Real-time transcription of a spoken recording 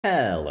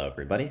Hello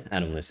everybody,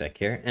 Adam Lusek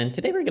here, and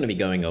today we're going to be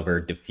going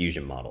over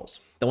diffusion models.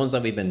 The ones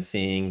that we've been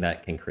seeing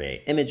that can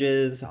create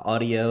images,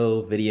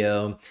 audio,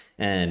 video,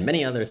 and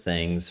many other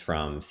things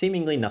from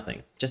seemingly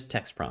nothing, just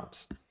text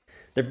prompts.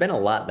 There've been a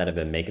lot that have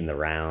been making the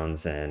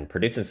rounds and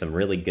producing some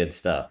really good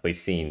stuff. We've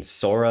seen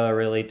Sora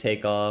really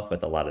take off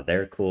with a lot of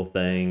their cool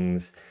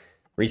things.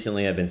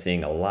 Recently, I've been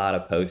seeing a lot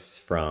of posts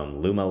from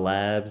Luma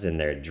Labs and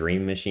their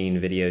Dream Machine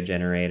video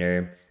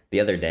generator. The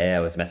other day, I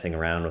was messing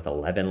around with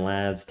 11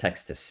 Labs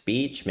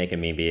text-to-speech,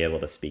 making me be able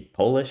to speak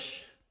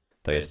Polish.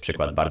 To jest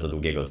przykład bardzo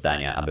długiego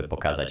zdania, aby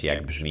pokazać,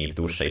 jak brzmi w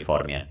dłuższej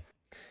formie.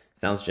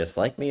 Sounds just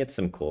like me, it's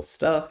some cool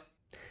stuff.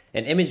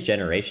 And image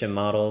generation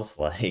models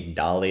like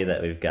Dolly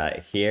that we've got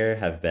here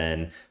have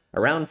been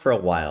around for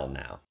a while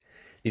now.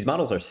 These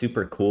models are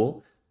super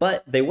cool,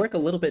 but they work a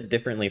little bit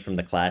differently from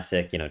the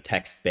classic,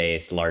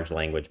 text-based large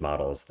language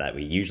models that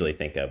we usually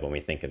think of when we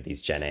think of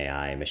these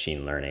GenAI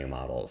machine learning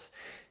models.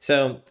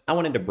 So I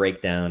wanted to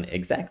break down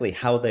exactly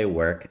how they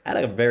work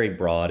at a very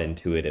broad,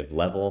 intuitive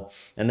level,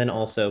 and then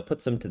also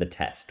put some to the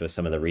test with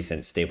some of the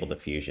recent Stable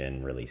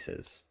Diffusion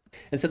releases.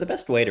 And so the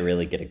best way to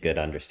really get a good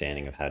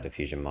understanding of how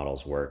diffusion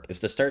models work is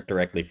to start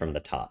directly from the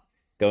top,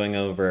 going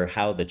over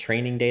how the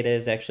training data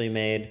is actually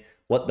made,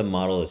 what the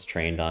model is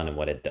trained on and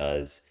what it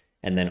does,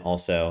 and then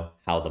also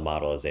how the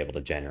model is able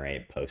to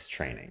generate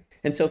post-training.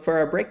 And so for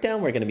our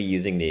breakdown, we're going to be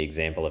using the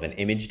example of an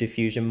image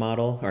diffusion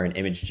model or an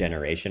image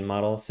generation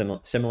model,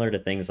 similar to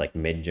things like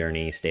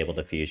Midjourney, Stable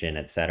Diffusion,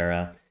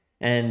 etc.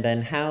 And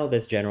then how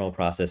this general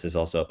process is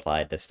also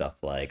applied to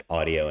stuff like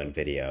audio and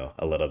video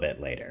a little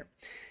bit later.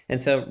 And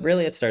so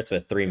really it starts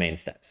with three main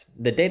steps.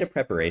 The data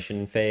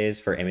preparation phase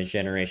for image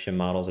generation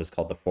models is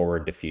called the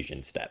forward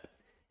diffusion step.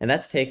 And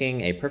that's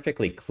taking a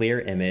perfectly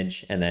clear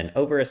image and then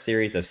over a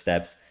series of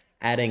steps,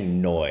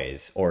 adding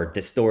noise or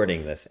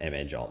distorting this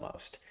image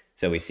almost.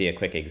 So we see a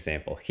quick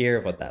example here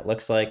of what that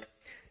looks like.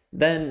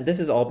 Then this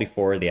is all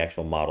before the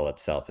actual model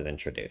itself is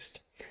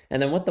introduced.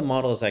 And then what the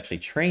model is actually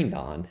trained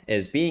on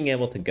is being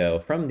able to go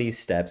from these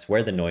steps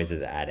where the noise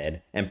is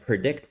added and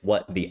predict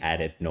what the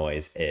added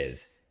noise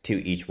is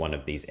to each one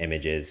of these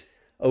images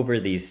over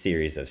these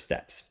series of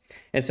steps.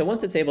 And so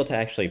once it's able to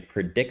actually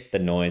predict the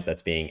noise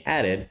that's being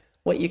added,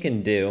 what you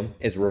can do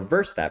is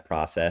reverse that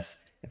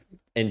process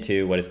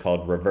into what is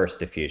called reverse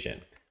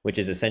diffusion, which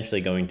is essentially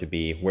going to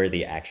be where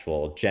the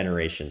actual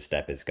generation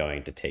step is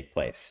going to take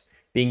place.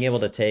 Being able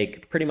to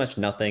take pretty much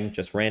nothing,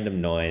 just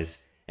random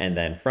noise, and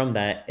then from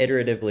that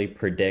iteratively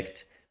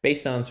predict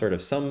based on sort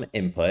of some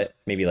input,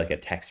 maybe like a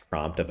text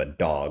prompt of a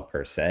dog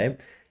per se,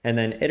 and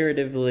then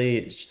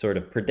iteratively sort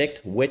of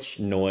predict which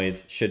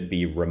noise should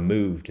be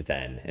removed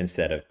then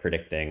instead of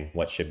predicting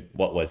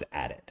what was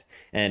added.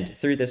 And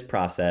through this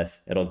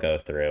process, it'll go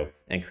through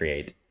and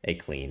create a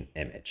clean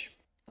image.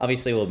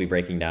 Obviously, we'll be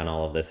breaking down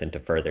all of this into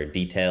further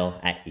detail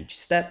at each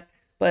step,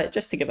 but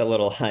just to give a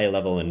little high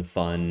level and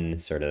fun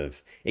sort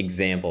of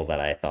example that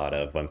I thought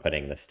of when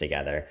putting this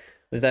together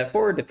was that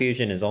forward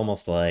diffusion is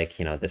almost like,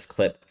 this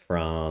clip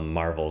from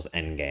Marvel's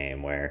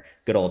Endgame where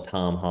good old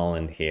Tom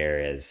Holland here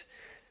is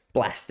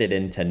blasted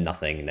into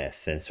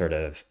nothingness and sort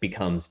of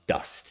becomes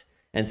dust.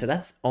 And so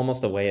that's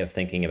almost a way of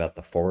thinking about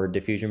the forward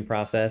diffusion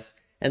process.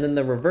 And then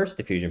the reverse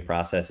diffusion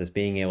process is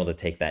being able to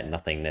take that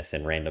nothingness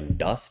and random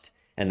dust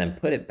and then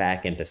put it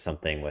back into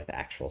something with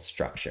actual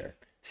structure.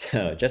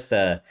 So just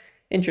a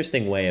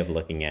interesting way of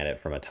looking at it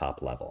from a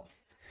top level.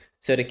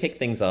 So to kick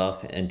things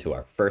off into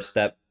our first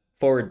step,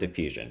 forward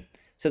diffusion.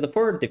 So the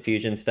forward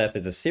diffusion step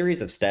is a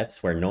series of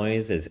steps where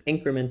noise is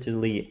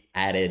incrementally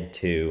added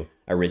to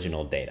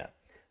original data.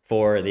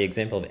 For the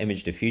example of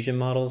image diffusion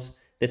models,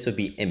 this would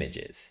be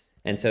images.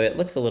 And so it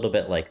looks a little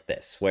bit like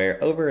this,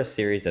 where over a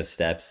series of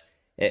steps,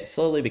 it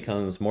slowly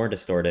becomes more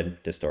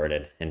distorted,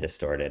 distorted, and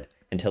distorted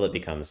until it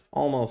becomes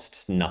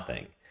almost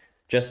nothing,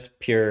 just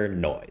pure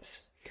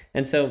noise.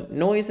 And so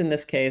noise in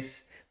this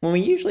case, when we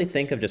usually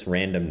think of just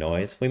random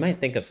noise, we might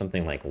think of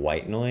something like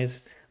white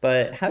noise,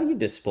 but how do you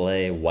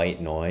display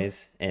white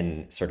noise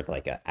in sort of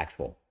like an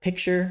actual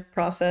picture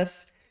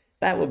process?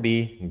 That would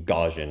be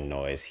Gaussian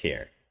noise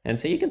here. And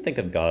so you can think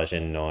of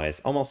Gaussian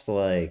noise almost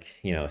like,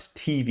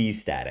 TV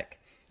static.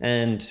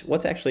 And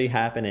what's actually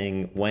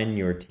happening when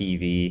your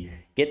TV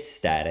gets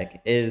static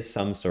is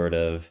some sort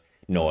of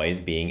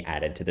noise being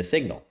added to the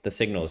signal. The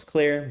signal is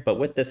clear, but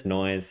with this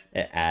noise,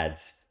 it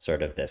adds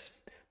sort of this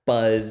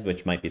buzz,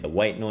 which might be the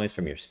white noise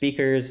from your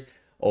speakers,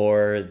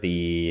 or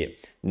the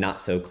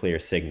not so clear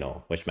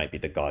signal, which might be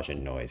the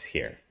Gaussian noise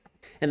here.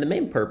 And the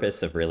main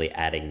purpose of really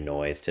adding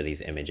noise to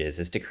these images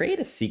is to create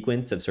a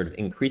sequence of sort of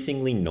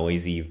increasingly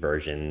noisy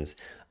versions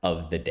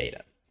of the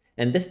data.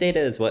 And this data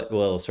is what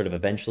will sort of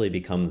eventually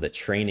become the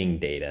training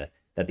data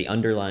that the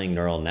underlying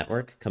neural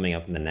network coming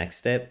up in the next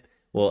step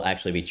will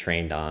actually be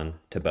trained on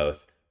to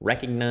both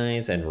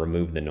recognize and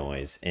remove the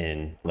noise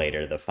in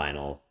later the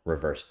final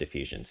reverse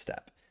diffusion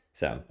step.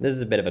 So this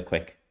is a bit of a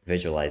quick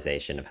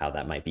visualization of how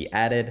that might be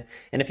added.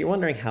 And if you're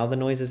wondering how the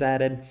noise is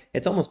added,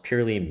 it's almost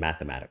purely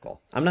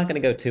mathematical. I'm not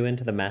going to go too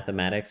into the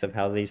mathematics of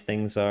how these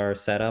things are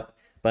set up,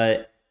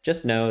 but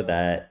just know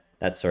that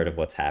That's sort of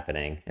what's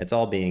happening. It's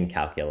all being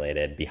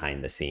calculated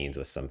behind the scenes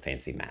with some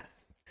fancy math.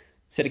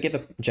 So to give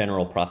a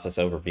general process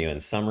overview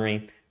and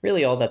summary,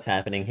 really all that's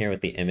happening here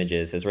with the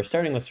images is we're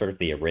starting with sort of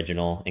the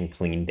original and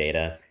clean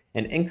data,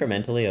 and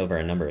incrementally over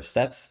a number of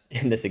steps.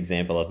 In this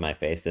example of my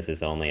face, this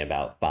is only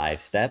about 5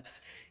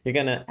 steps. You're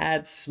going to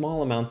add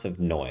small amounts of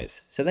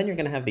noise. So then you're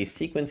going to have these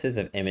sequences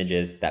of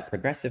images that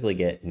progressively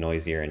get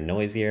noisier and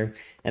noisier.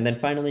 And then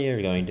finally,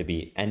 you're going to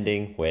be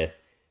ending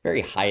with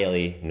very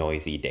highly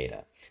noisy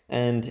data.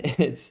 And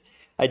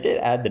I did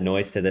add the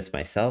noise to this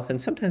myself, and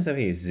sometimes if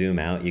you zoom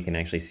out, you can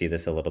actually see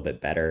this a little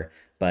bit better,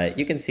 but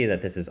you can see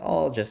that this is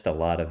all just a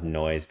lot of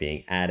noise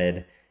being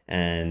added,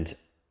 and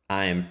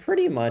I'm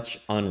pretty much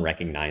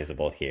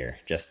unrecognizable here,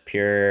 just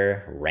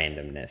pure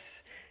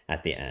randomness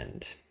at the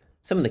end.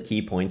 Some of the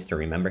key points to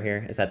remember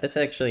here is that this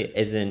actually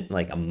isn't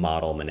like a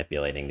model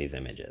manipulating these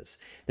images.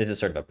 This is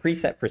sort of a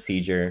preset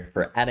procedure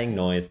for adding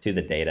noise to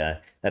the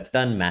data that's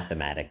done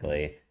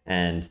mathematically,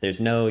 and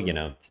there's no,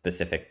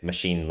 specific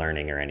machine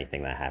learning or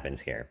anything that happens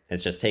here.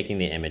 It's just taking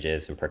the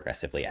images and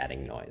progressively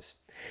adding noise.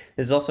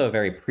 This is also a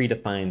very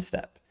predefined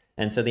step.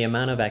 And so the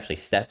amount of actually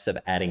steps of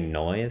adding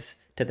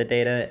noise to the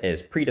data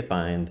is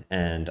predefined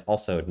and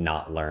also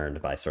not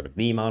learned by sort of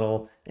the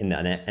model in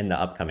the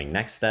upcoming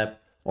next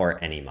step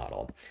or any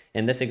model.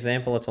 In this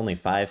example, it's only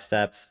 5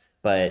 steps,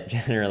 but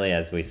generally,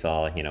 as we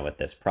saw, with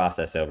this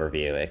process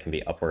overview, it can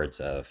be upwards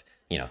of,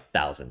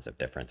 thousands of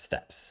different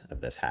steps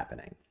of this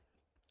happening.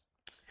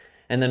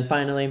 And then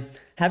finally,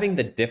 having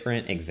the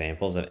different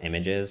examples of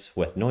images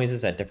with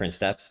noises at different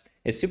steps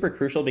is super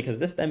crucial because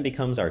this then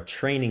becomes our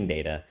training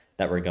data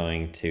that we're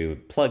going to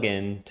plug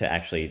in to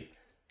actually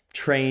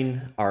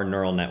train our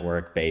neural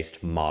network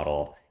based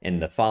model in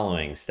the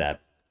following step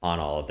on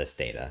all of this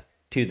data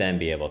to then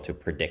be able to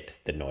predict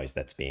the noise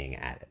that's being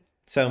added.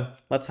 So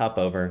let's hop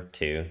over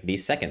to the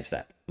second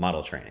step,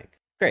 model training.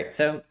 Great,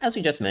 so as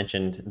we just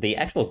mentioned, the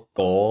actual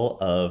goal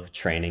of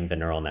training the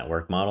neural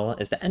network model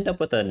is to end up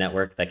with a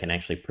network that can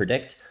actually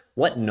predict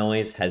what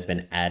noise has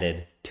been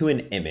added to an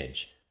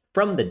image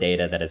from the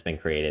data that has been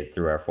created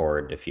through our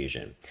forward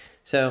diffusion.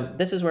 So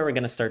this is where we're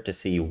going to start to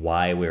see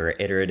why we were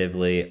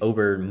iteratively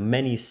over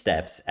many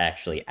steps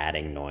actually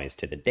adding noise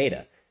to the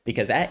data.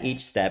 Because at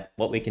each step,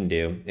 what we can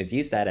do is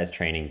use that as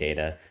training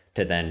data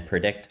to then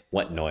predict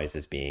what noise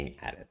is being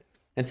added.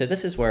 And so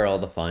this is where all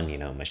the fun,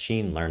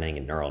 machine learning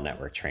and neural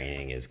network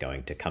training is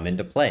going to come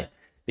into play.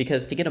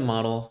 Because to get a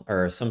model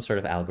or some sort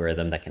of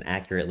algorithm that can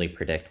accurately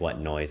predict what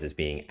noise is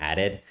being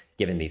added,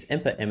 given these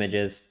input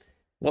images,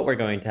 what we're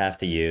going to have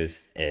to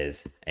use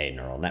is a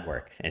neural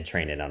network and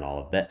train it on all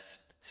of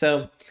this.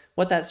 So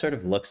what that sort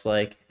of looks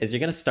like is you're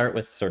going to start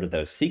with sort of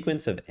those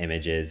sequence of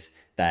images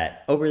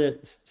that over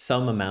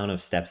some amount of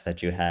steps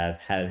that you have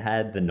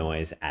had the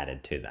noise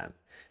added to them.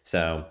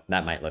 So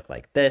that might look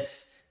like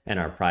this. In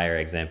our prior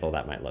example,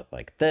 that might look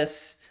like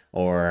this.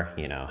 Or,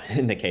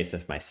 in the case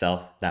of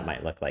myself, that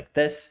might look like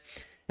this.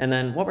 And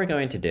then what we're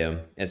going to do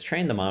is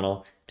train the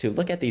model to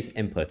look at these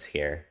inputs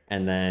here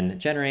and then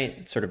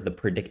generate sort of the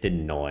predicted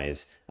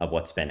noise of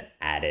what's been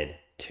added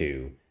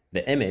to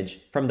the image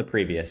from the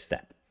previous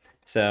step.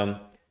 So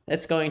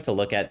it's going to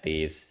look at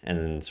these and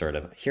then sort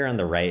of here on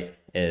the right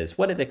is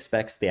what it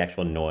expects the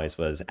actual noise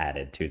was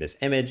added to this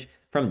image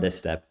from this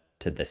step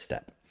to this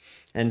step.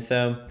 And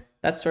so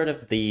that's sort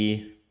of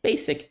the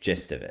basic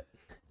gist of it.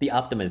 The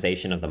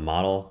optimization of the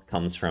model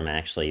comes from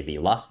actually the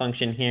loss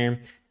function here,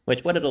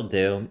 which what it'll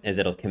do is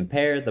it'll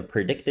compare the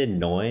predicted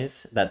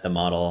noise that the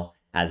model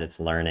as it's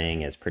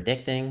learning is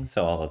predicting,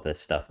 so all of this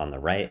stuff on the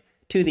right,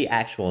 to the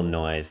actual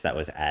noise that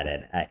was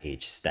added at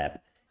each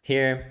step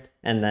here,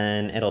 and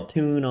then it'll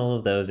tune all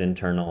of those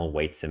internal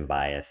weights and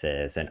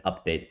biases and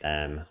update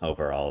them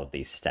over all of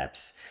these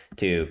steps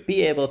to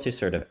be able to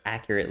sort of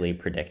accurately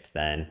predict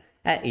then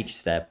at each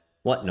step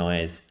what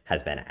noise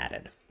has been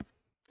added.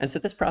 And so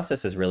this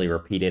process is really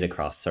repeated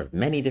across sort of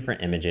many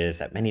different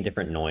images at many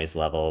different noise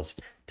levels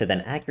to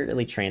then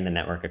accurately train the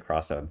network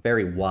across a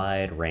very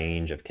wide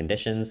range of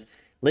conditions,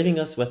 leaving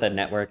us with a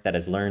network that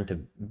has learned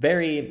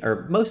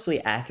to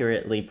mostly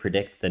accurately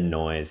predict the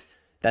noise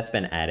that's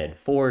been added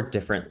for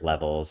different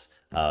levels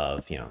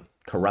of,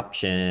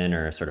 corruption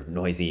or sort of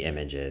noisy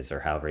images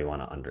or however you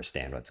want to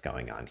understand what's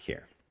going on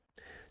here.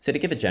 So to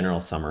give a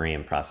general summary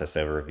and process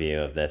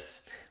overview of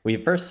this, we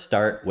first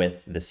start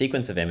with the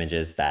sequence of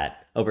images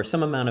that over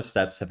some amount of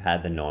steps have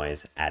had the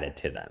noise added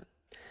to them.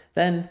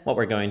 Then what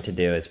we're going to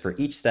do is for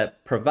each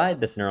step, provide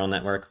this neural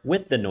network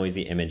with the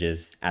noisy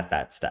images at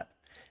that step.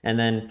 And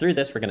then through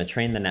this, we're going to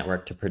train the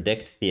network to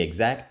predict the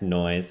exact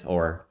noise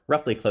or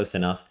roughly close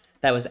enough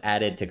that was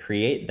added to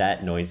create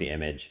that noisy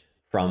image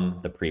from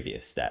the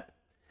previous step.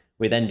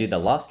 We then do the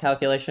loss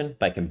calculation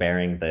by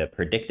comparing the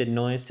predicted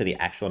noise to the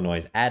actual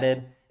noise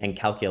added and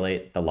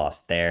calculate the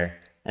loss there.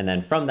 And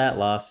then from that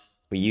loss,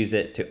 we use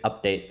it to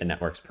update the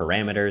network's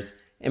parameters,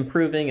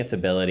 improving its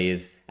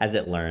abilities as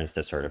it learns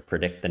to sort of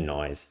predict the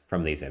noise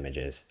from these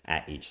images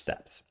at each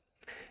steps.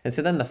 And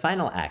so then the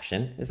final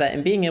action is that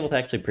in being able to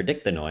actually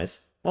predict the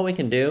noise, what we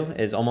can do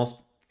is almost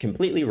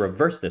completely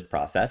reverse this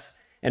process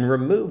and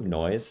remove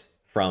noise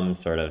from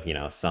sort of,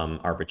 some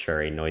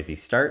arbitrary noisy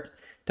start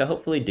to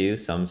hopefully do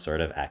some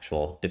sort of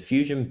actual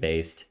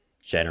diffusion-based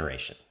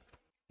generation.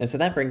 And so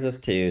that brings us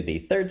to the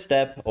third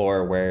step,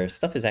 or where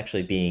stuff is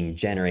actually being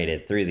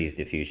generated through these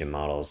diffusion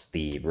models,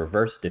 the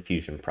reverse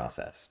diffusion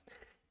process.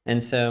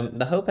 And so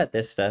the hope at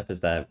this step is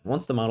that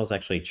once the model's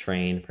actually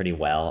trained pretty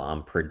well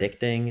on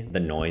predicting the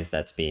noise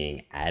that's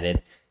being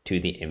added to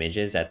the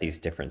images at these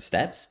different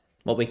steps,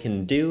 what we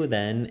can do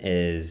then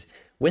is,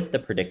 with the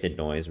predicted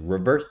noise,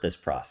 reverse this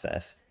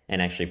process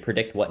and actually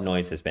predict what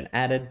noise has been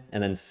added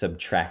and then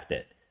subtract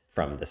it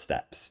from the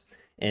steps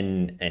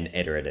in an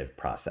iterative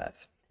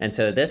process. And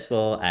so this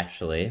will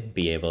actually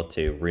be able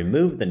to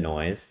remove the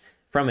noise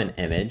from an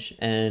image,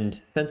 and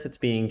since it's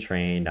being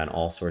trained on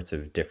all sorts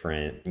of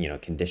different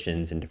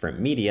conditions and different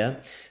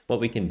media, what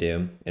we can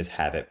do is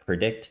have it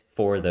predict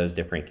for those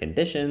different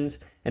conditions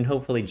and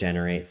hopefully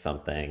generate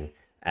something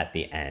at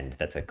the end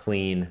that's a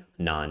clean,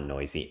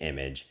 non-noisy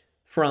image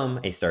from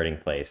a starting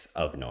place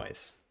of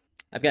noise.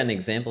 I've got an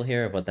example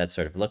here of what that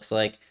sort of looks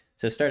like.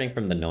 So starting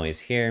from the noise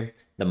here,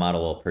 the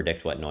model will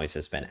predict what noise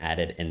has been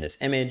added in this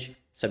image,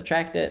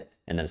 subtract it,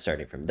 and then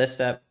starting from this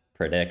step,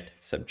 predict,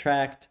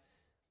 subtract,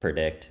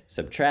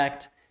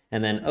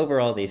 and then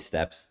overall these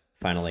steps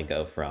finally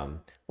go from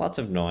lots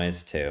of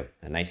noise to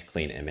a nice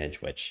clean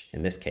image, which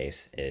in this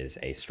case is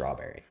a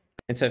strawberry.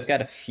 And so I've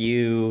got a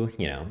few,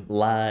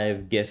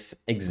 live GIF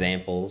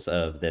examples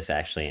of this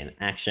actually in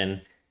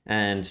action.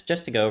 And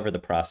just to go over the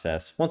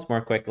process once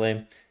more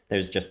quickly,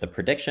 there's just the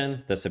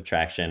prediction, the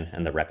subtraction,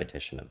 and the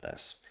repetition of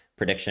this.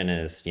 Prediction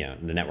is, the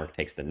network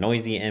takes the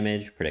noisy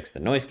image, predicts the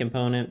noise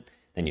component,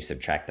 then you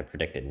subtract the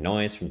predicted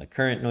noise from the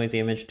current noisy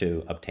image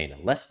to obtain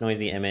a less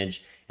noisy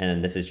image, and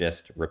then this is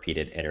just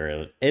repeated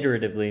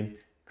iteratively,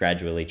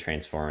 gradually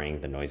transforming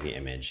the noisy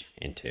image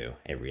into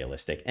a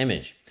realistic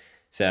image.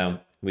 So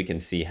we can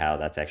see how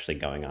that's actually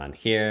going on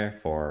here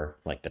for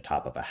like the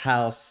top of a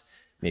house,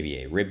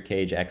 maybe a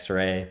ribcage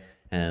x-ray,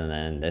 and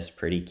then this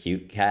pretty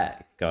cute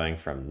cat going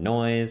from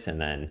noise, and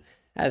then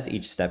as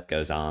each step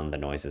goes on, the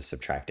noise is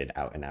subtracted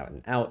out and out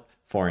and out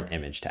for an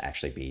image to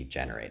actually be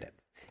generated.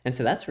 And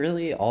so that's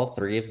really all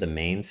three of the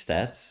main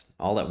steps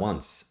all at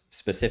once,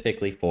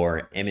 specifically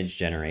for image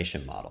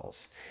generation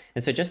models.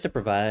 And so just to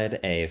provide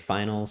a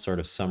final sort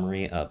of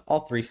summary of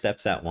all three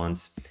steps at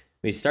once,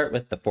 we start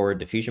with the forward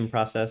diffusion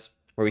process,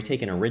 where we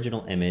take an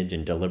original image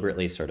and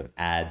deliberately sort of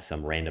add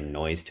some random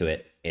noise to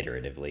it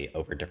iteratively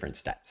over different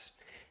steps.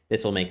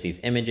 This will make these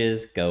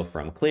images go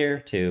from clear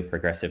to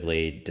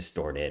progressively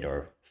distorted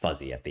or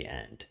fuzzy at the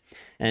end.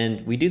 And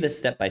we do this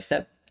step by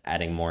step,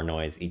 adding more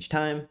noise each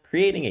time,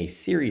 creating a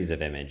series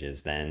of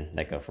images then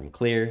that go from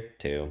clear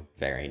to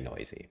very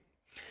noisy.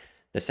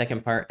 The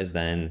second part is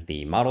then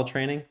the model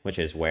training, which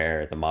is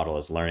where the model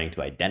is learning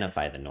to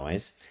identify the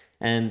noise.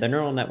 And the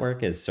neural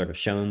network is sort of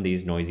shown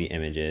these noisy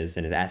images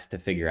and is asked to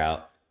figure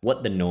out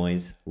what the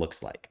noise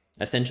looks like.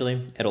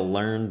 Essentially, it'll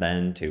learn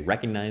then to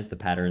recognize the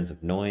patterns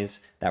of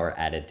noise that were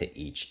added to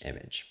each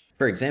image.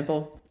 For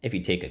example, if you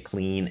take a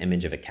clean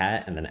image of a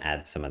cat and then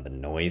add some of the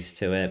noise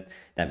to it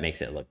that makes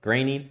it look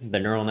grainy, the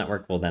neural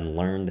network will then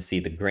learn to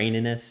see the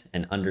graininess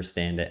and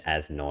understand it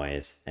as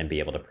noise and be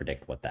able to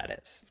predict what that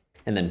is.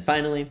 And then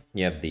finally,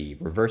 you have the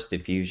reverse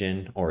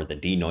diffusion or the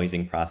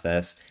denoising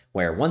process,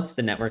 where once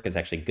the network is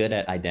actually good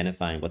at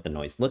identifying what the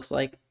noise looks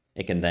like,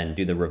 it can then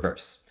do the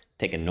reverse.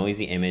 Take a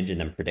noisy image and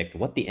then predict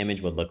what the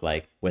image would look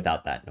like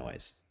without that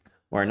noise.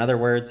 Or in other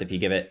words, if you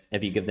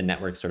give the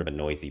network sort of a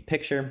noisy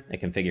picture, it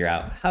can figure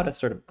out how to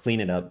sort of clean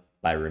it up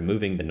by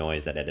removing the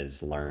noise that it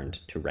has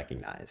learned to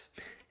recognize.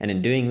 And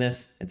in doing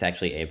this, it's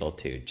actually able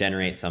to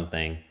generate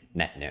something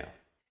net new.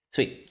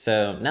 Sweet.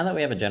 So now that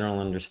we have a general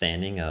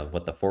understanding of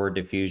what the forward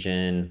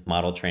diffusion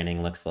model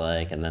training looks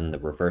like, and then the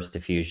reverse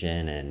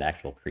diffusion and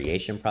actual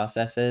creation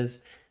process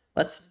is,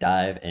 let's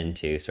dive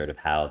into sort of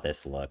how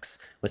this looks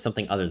with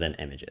something other than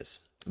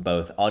images,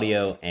 both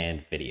audio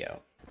and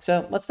video.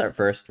 So let's start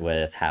first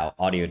with how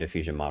audio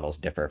diffusion models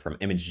differ from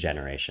image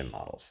generation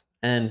models.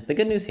 And the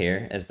good news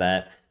here is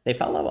that they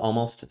follow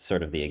almost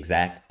sort of the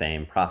exact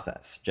same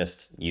process,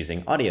 just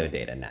using audio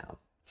data now.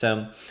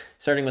 So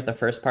starting with the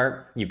first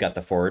part, you've got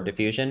the forward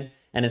diffusion,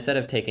 and instead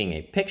of taking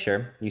a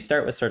picture, you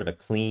start with sort of a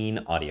clean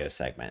audio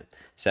segment.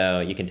 So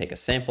you can take a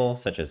sample,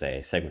 such as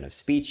a segment of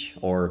speech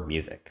or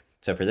music.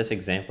 So for this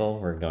example,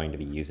 we're going to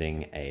be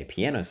using a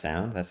piano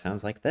sound that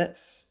sounds like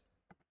this.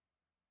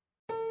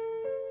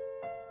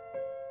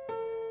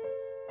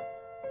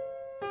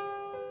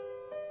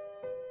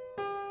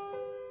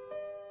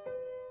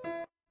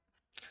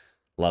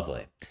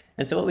 Lovely.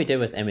 And so what we did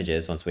with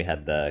images once we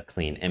had the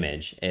clean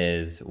image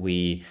is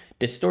we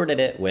distorted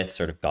it with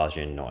sort of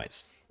Gaussian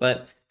noise.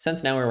 But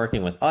since now we're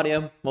working with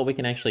audio, what we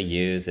can actually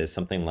use is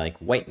something like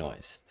white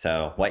noise.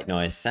 So white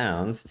noise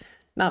sounds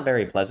not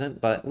very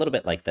pleasant, but a little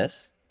bit like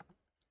this.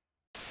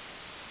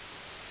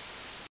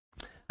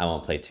 I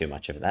won't play too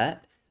much of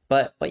that.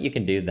 But what you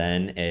can do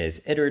then is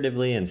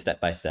iteratively and step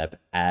by step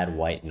add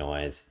white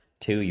noise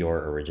to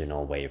your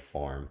original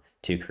waveform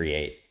to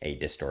create a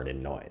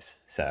distorted noise.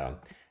 So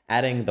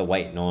adding the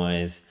white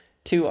noise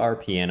to our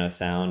piano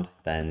sound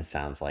then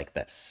sounds like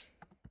this.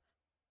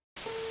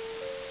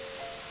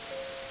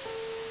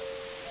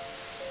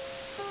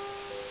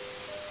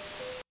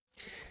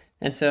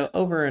 And so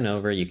over and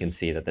over, you can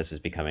see that this is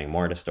becoming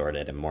more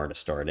distorted and more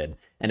distorted.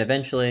 And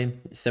eventually,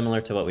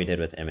 similar to what we did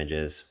with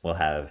images, we'll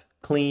have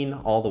clean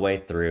all the way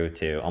through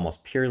to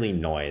almost purely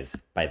noise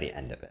by the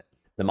end of it.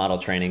 The model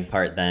training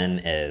part then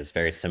is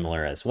very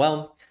similar as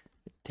well.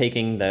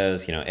 Taking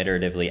those,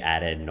 iteratively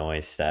added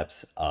noise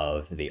steps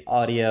of the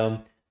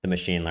audio, the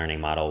machine learning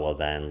model will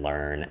then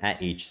learn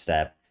at each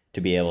step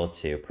to be able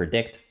to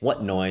predict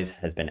what noise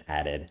has been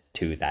added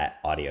to that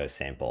audio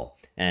sample.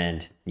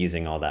 And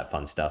using all that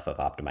fun stuff of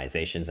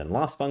optimizations and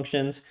loss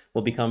functions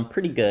will become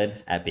pretty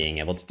good at being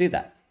able to do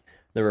that.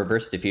 The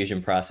reverse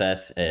diffusion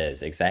process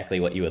is exactly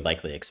what you would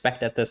likely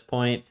expect at this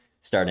point,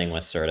 starting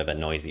with sort of a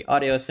noisy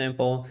audio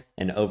sample,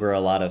 and over a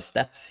lot of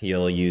steps,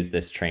 you'll use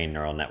this trained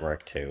neural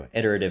network to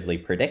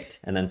iteratively predict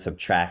and then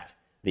subtract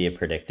the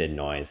predicted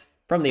noise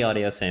from the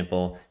audio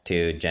sample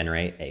to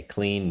generate a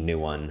clean new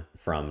one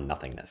from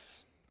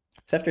nothingness.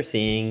 So after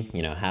seeing,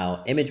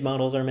 how image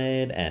models are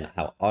made and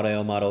how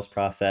audio models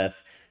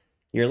process,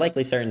 you're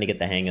likely starting to get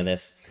the hang of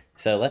this.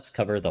 So let's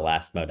cover the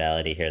last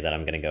modality here that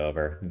I'm going to go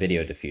over,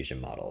 video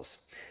diffusion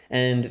models.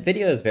 And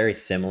video is very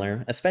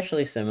similar,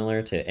 especially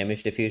similar to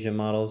image diffusion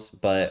models,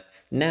 but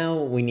now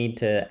we need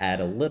to add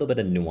a little bit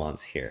of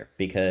nuance here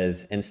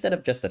because instead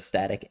of just a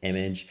static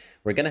image,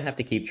 we're going to have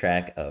to keep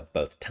track of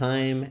both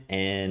time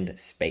and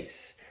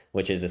space,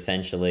 which is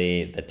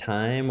essentially the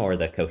time or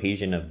the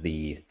cohesion of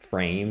the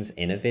frames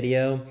in a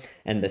video,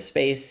 and the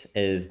space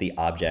is the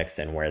objects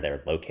and where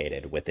they're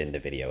located within the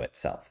video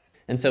itself.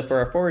 And so for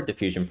our forward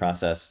diffusion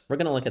process, we're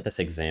going to look at this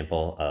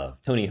example of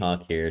Tony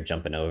Hawk here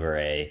jumping over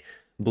a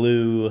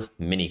blue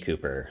Mini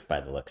Cooper by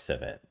the looks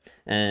of it.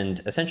 And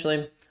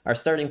essentially, our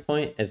starting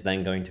point is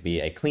then going to be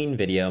a clean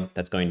video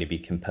that's going to be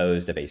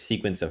composed of a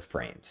sequence of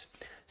frames.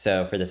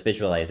 So for this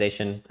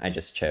visualization, I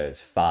just chose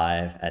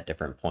 5 at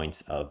different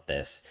points of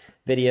this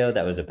video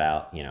that was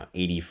about,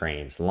 80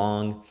 frames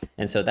long.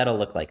 And so that'll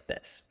look like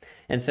this.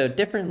 And so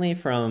differently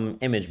from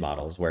image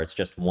models where it's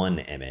just one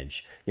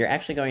image, you're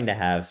actually going to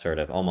have sort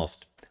of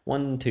almost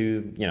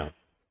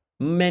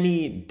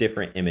many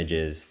different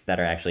images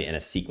that are actually in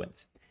a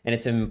sequence. And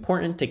it's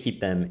important to keep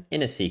them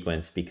in a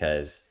sequence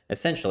because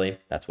essentially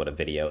that's what a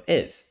video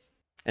is.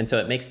 And so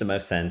it makes the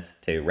most sense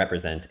to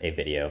represent a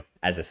video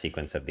as a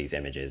sequence of these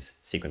images,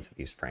 sequence of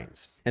these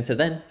frames. And so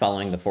then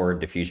following the forward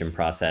diffusion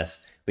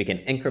process, we can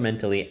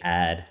incrementally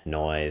add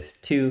noise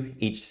to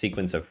each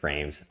sequence of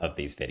frames of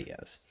these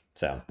videos.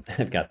 So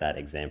I've got that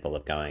example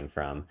of going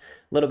from a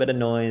little bit of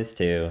noise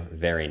to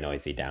very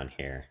noisy down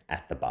here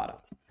at the bottom.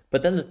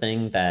 But then the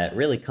thing that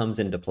really comes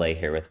into play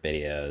here with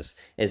videos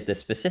is the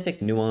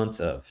specific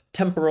nuance of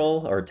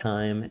temporal or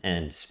time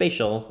and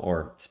spatial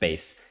or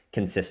space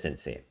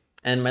consistency.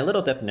 And my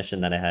little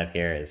definition that I have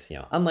here is,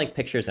 unlike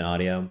pictures and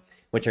audio,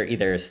 which are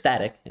either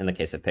static in the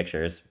case of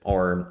pictures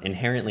or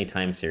inherently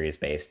time series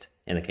based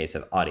in the case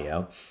of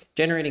audio,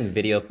 generating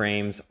video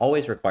frames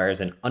always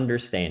requires an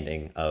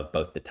understanding of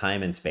both the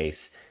time and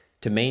space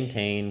to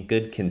maintain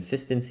good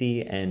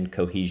consistency and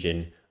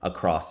cohesion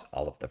across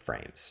all of the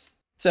frames.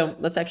 So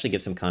let's actually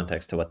give some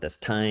context to what this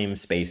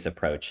time-space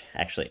approach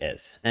actually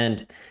is.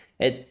 And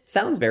it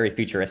sounds very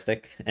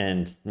futuristic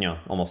and,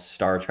 almost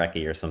Star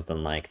Trek-y or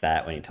something like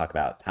that when you talk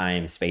about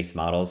time-space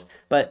models,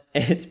 but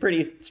it's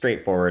pretty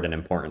straightforward and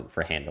important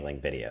for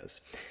handling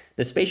videos.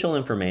 The spatial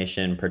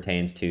information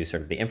pertains to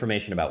sort of the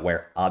information about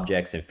where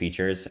objects and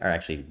features are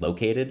actually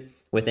located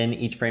within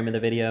each frame of the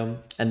video.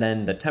 And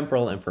then the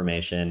temporal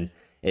information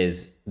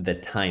is the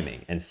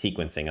timing and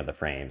sequencing of the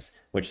frames,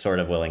 which sort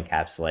of will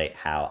encapsulate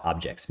how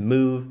objects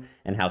move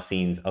and how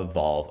scenes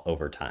evolve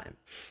over time.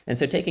 And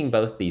so taking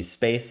both the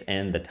space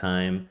and the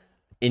time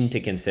into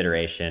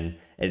consideration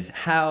is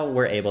how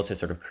we're able to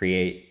sort of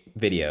create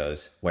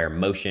videos where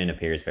motion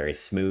appears very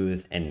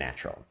smooth and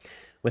natural.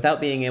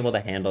 Without being able to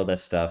handle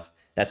this stuff,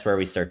 that's where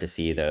we start to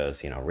see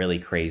those, really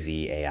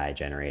crazy AI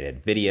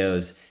generated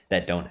videos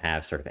that don't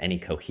have sort of any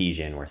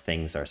cohesion, where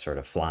things are sort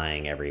of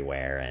flying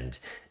everywhere and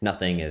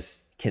nothing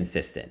is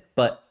consistent.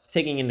 But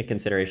taking into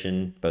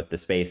consideration both the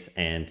space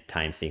and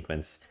time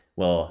sequence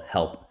will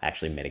help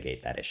actually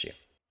mitigate that issue.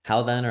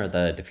 How then are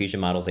the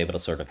diffusion models able to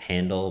sort of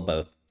handle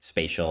both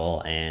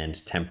spatial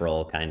and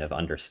temporal kind of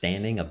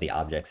understanding of the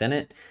objects in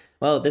it?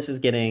 Well, this is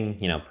getting,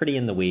 pretty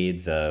in the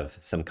weeds of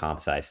some comp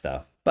sci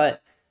stuff,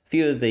 but a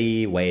few of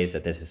the ways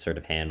that this is sort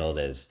of handled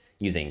is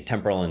using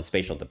temporal and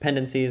spatial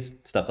dependencies,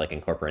 stuff like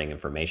incorporating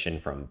information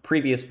from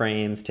previous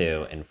frames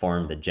to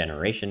inform the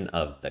generation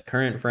of the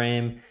current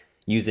frame,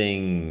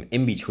 using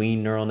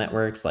in-between neural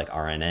networks like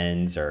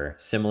RNNs or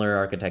similar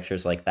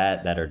architectures like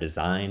that that are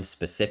designed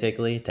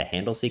specifically to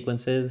handle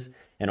sequences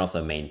and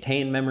also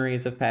maintain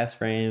memories of past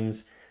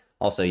frames.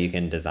 Also, you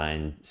can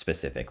design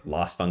specific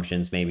loss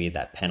functions maybe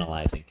that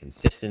penalize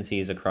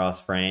inconsistencies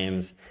across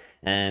frames.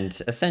 And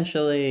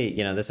essentially,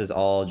 this is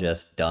all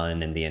just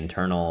done in the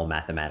internal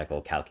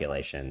mathematical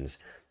calculations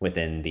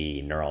within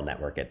the neural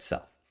network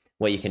itself.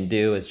 What you can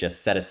do is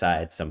just set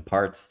aside some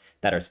parts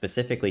that are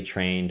specifically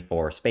trained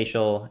for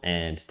spatial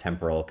and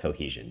temporal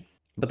cohesion.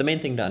 But the main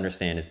thing to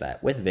understand is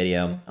that with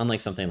video,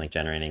 unlike something like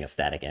generating a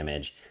static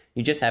image,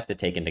 You just have to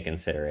take into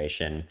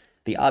consideration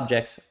the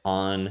objects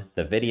on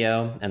the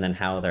video and then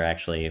how they're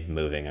actually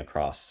moving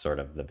across sort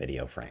of the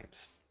video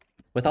frames.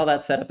 With all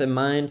that set up in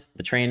mind,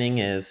 the training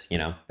is,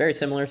 very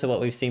similar to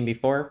what we've seen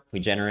before. We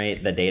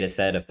generate the data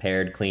set of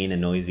paired, clean,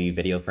 and noisy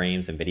video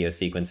frames and video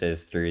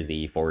sequences through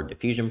the forward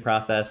diffusion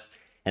process,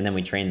 and then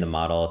we train the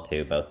model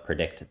to both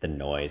predict the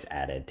noise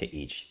added to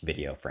each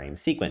video frame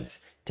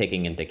sequence,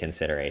 taking into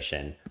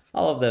consideration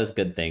all of those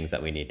good things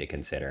that we need to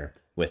consider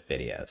with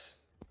videos.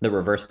 The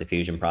reverse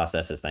diffusion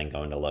process is then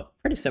going to look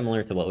pretty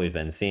similar to what we've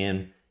been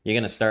seeing. You're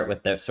going to start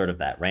with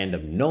that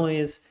random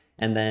noise,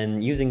 and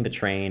then using the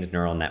trained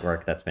neural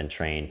network that's been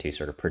trained to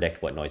sort of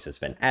predict what noise has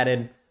been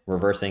added,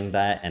 reversing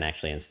that and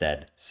actually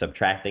instead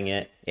subtracting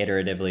it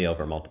iteratively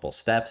over multiple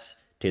steps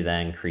to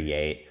then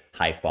create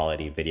high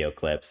quality video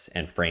clips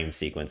and frame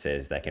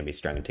sequences that can be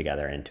strung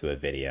together into a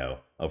video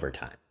over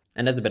time.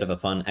 And as a bit of a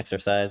fun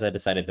exercise, I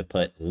decided to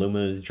put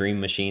Luma's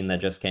Dream Machine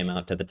that just came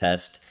out to the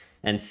test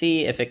and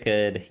see if it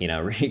could,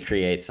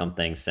 recreate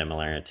something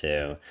similar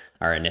to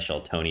our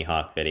initial Tony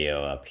Hawk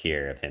video up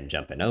here of him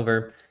jumping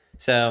over.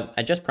 So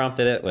I just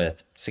prompted it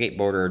with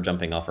skateboarder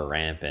jumping off a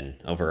ramp and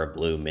over a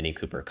blue Mini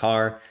Cooper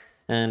car.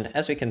 And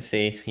as we can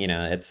see,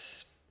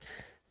 it's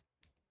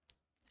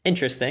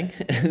interesting.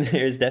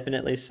 There's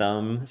definitely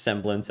some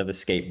semblance of a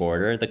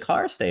skateboarder. The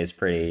car stays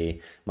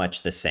pretty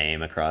much the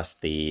same across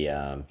the,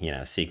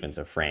 sequence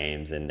of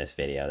frames in this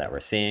video that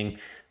we're seeing.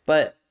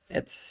 But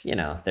it's,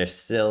 there's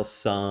still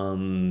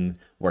some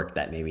work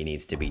that maybe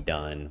needs to be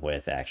done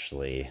with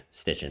actually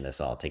stitching this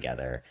all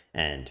together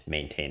and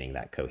maintaining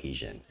that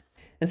cohesion.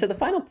 And so the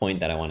final point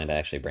that I wanted to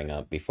actually bring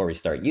up before we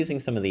start using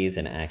some of these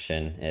in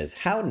action is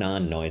how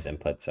non-noise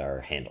inputs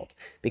are handled.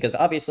 Because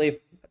obviously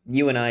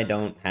you and I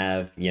don't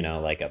have,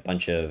 like a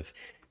bunch of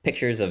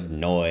pictures of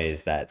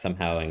noise that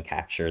somehow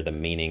capture the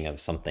meaning of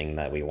something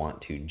that we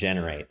want to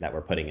generate that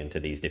we're putting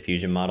into these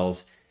diffusion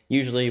models.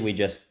 Usually we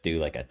just do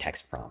like a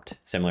text prompt,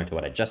 similar to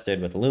what I just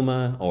did with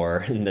Luma,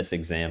 or in this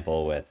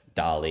example with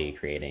DALL-E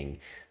creating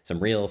some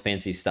real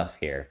fancy stuff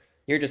here.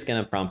 You're just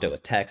going to prompt it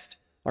with text,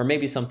 or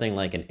maybe something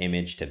like an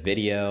image to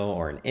video,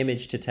 or an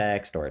image to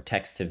text, or a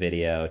text to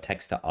video,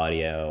 text to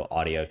audio,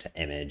 audio to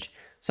image,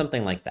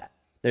 something like that.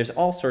 There's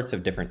all sorts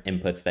of different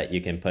inputs that you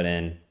can put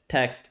in: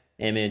 text,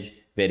 image,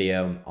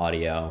 video,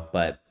 audio,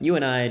 but you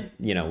and I,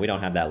 we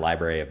don't have that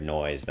library of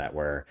noise that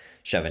we're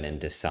shoving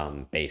into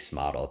some base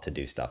model to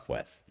do stuff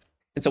with.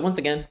 And so once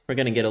again, we're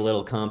going to get a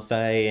little comp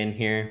sci in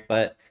here,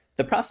 but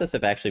the process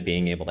of actually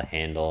being able to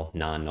handle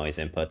non-noise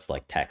inputs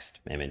like text,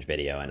 image,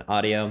 video, and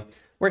audio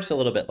works a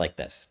little bit like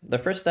this. The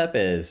first step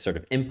is sort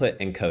of input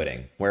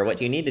encoding, where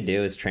what you need to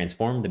do is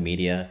transform the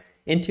media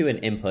into an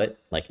input,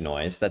 like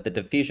noise, that the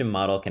diffusion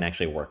model can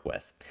actually work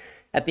with.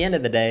 At the end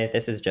of the day,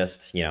 this is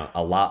just,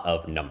 a lot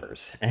of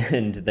numbers.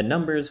 And the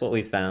numbers, what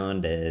we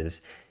found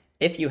is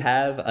if you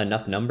have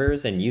enough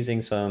numbers and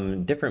using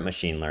some different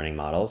machine learning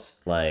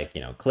models, like,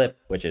 CLIP,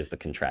 which is the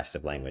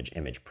contrastive language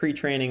image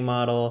pre-training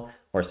model,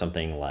 or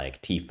something like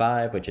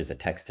T5, which is a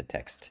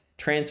text-to-text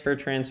transfer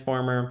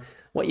transformer,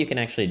 what you can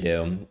actually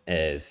do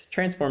is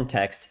transform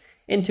text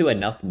into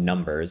enough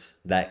numbers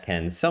that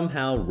can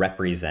somehow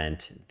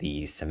represent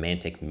the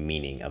semantic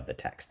meaning of the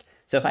text.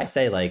 So if I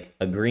say like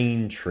a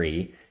green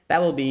tree, that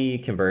will be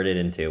converted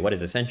into what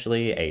is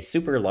essentially a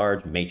super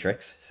large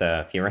matrix.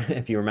 So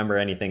if you remember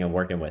anything of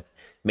working with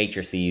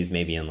matrices,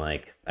 maybe in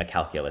like a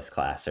calculus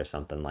class or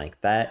something like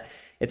that,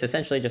 it's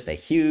essentially just a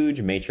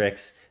huge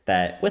matrix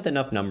that with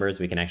enough numbers,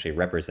 we can actually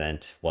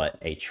represent what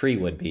a tree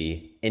would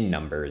be in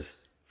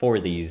numbers for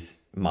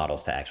these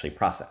models to actually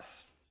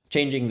process.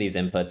 Changing these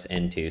inputs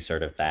into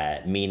sort of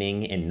that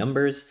meaning in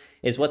numbers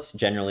is what's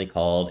generally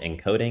called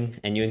encoding,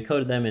 and you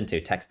encode them into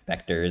text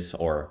vectors,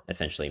 or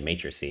essentially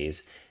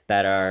matrices,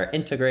 that are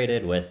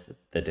integrated with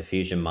the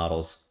diffusion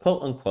model's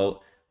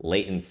quote-unquote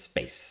latent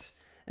space.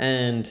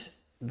 And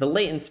the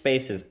latent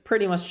space is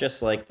pretty much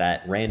just like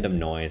that random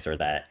noise or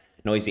that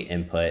noisy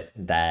input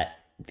that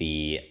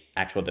the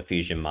actual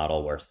diffusion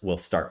model will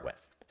start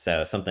with.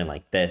 So something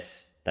like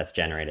this that's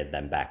generated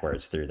then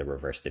backwards through the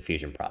reverse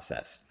diffusion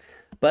process.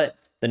 But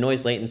the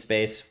noise latent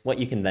space, what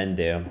you can then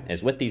do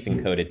is with these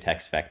encoded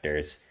text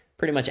vectors,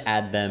 pretty much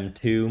add them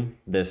to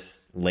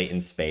this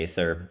latent space,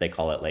 or they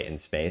call it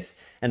latent space.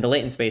 And the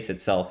latent space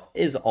itself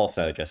is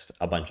also just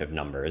a bunch of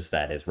numbers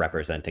that is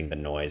representing the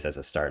noise as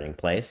a starting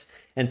place.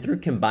 And through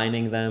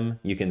combining them,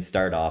 you can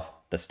start off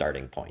the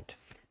starting point.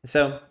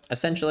 So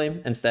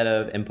essentially, instead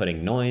of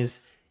inputting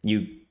noise,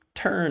 you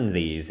turn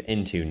these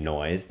into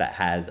noise that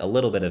has a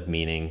little bit of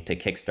meaning to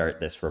kickstart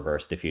this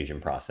reverse diffusion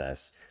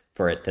process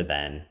for it to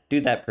then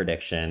do that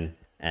prediction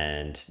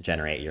and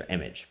generate your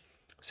image.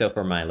 So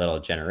for my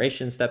little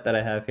generation step that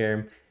I have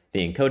here,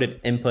 the encoded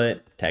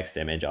input, text,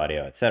 image,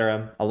 audio,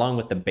 etc., along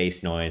with the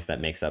base noise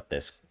that makes up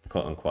this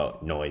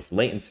quote-unquote noise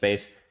latent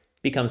space,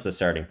 becomes the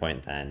starting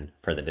point then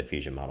for the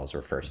diffusion model's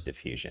reverse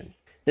diffusion.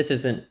 This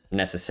isn't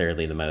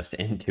necessarily the most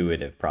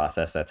intuitive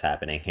process that's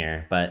happening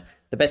here, but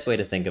the best way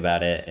to think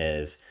about it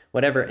is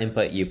whatever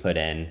input you put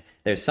in,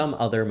 there's some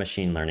other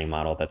machine learning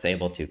model that's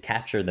able to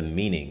capture the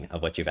meaning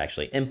of what you've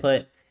actually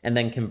input and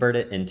then convert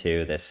it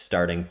into this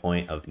starting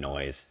point of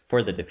noise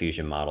for the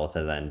diffusion model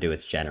to then do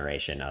its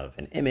generation of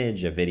an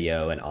image, a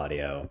video, an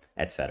audio,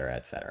 etc.,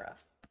 etc.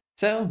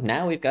 So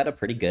now we've got a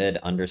pretty good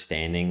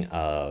understanding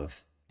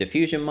of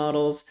diffusion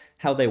models,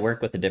 how they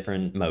work with the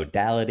different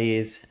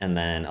modalities, and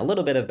then a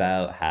little bit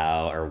about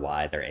how or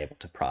why they're able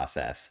to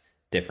process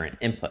different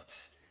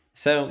inputs.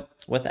 So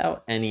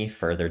without any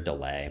further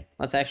delay,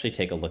 let's actually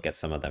take a look at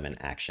some of them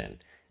in action.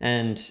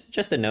 And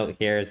just a note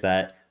here is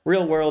that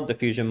real-world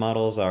diffusion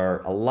models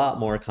are a lot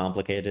more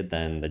complicated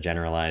than the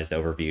generalized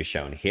overview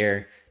shown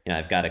here.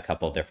 I've got a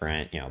couple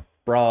different,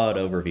 broad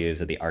overviews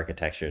of the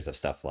architectures of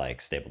stuff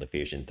like Stable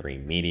Diffusion 3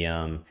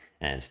 Medium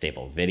and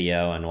Stable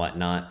Video and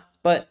whatnot,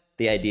 but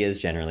the ideas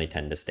generally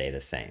tend to stay the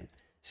same.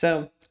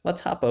 So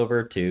let's hop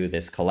over to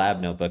this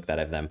collab notebook that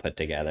I've then put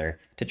together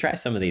to try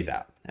some of these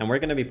out. And we're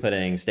going to be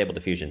putting Stable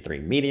Diffusion 3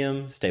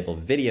 Medium, Stable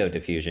Video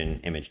Diffusion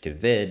Image to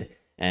Vid,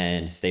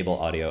 and Stable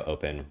Audio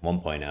Open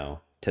 1.0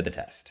 to the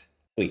test.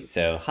 Sweet,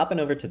 so hopping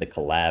over to the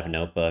collab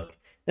notebook,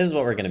 this is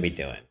what we're going to be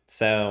doing.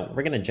 So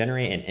we're going to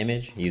generate an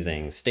image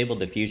using Stable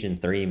Diffusion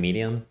 3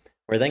 Medium.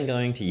 We're then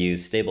going to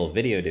use Stable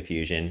Video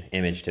Diffusion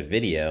Image to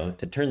Video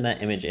to turn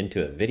that image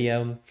into a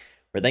video.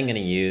 We're then going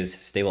to use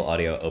Stable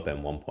Audio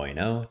Open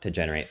 1.0 to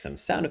generate some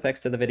sound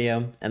effects to the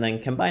video, and then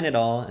combine it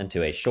all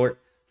into a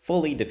short,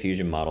 fully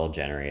diffusion model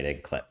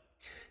generated clip.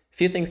 A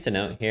few things to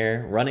note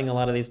here: running a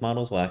lot of these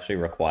models will actually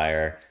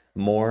require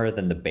more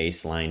than the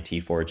baseline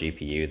T4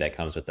 GPU that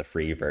comes with the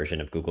free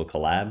version of Google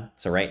Colab.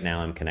 So right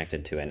now I'm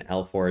connected to an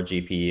L4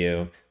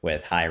 GPU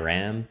with high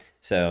RAM.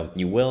 So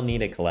you will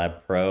need a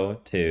Colab Pro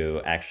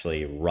to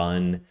actually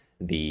run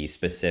the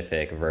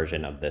specific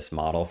version of this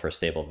model for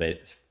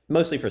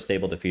mostly for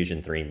Stable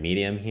Diffusion 3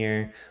 Medium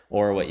here,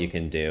 or what you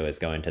can do is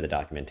go into the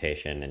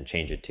documentation and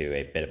change it to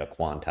a bit of a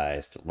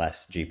quantized,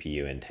 less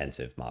GPU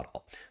intensive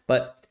model.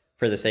 But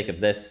for the sake of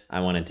this, I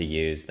wanted to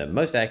use the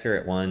most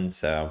accurate one,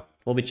 so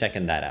we'll be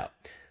checking that out.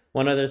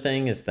 One other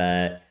thing is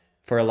that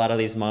for a lot of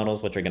these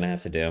models, what you're going to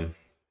have to do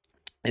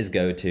is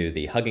go to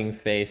the Hugging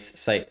Face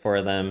site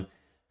for them,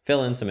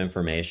 fill in some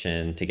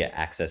information to get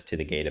access to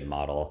the gated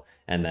model,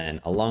 and then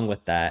along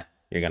with that,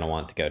 you're going to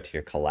want to go to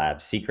your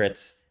Colab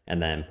secrets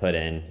and then put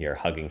in your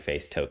Hugging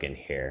Face token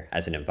here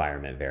as an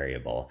environment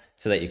variable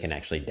so that you can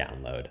actually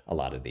download a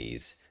lot of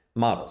these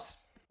models.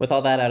 With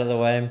all that out of the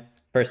way,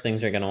 first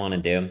things you're going to want to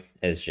do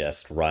is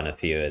just run a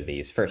few of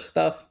these first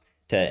stuff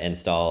to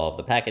install all of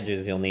the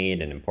packages you'll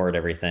need and import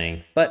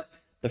everything. But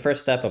the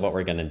first step of what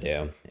we're going to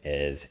do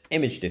is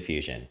image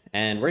diffusion.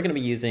 And we're going to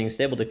be using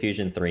Stable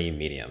Diffusion 3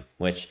 Medium,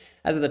 which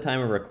as of the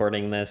time of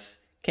recording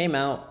this came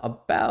out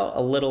about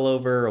a little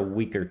over a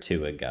week or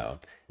two ago.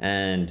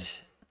 And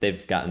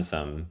they've gotten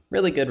some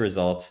really good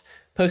results,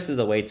 posted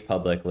the weights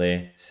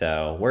publicly,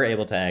 so we're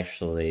able to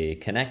actually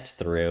connect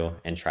through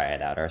and try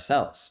it out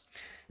ourselves.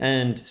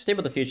 And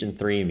Stable Diffusion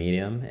 3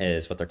 Medium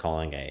is what they're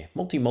calling a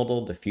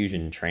multimodal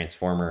diffusion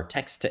transformer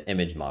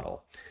text-to-image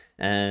model.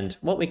 And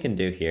what we can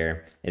do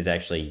here is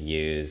actually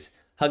use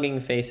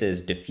Hugging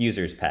Face's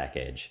diffusers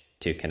package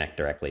to connect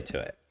directly to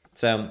it.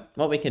 So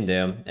what we can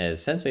do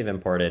is, since we've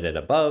imported it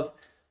above,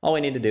 all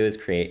we need to do is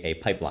create a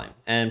pipeline.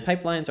 And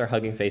pipelines are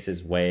Hugging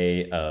Face's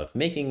way of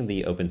making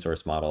the open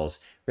source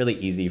models really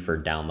easy for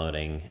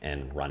downloading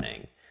and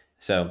running.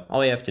 So all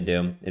we have to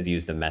do is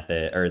use the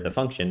method or the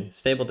function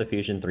Stable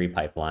Diffusion 3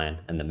 pipeline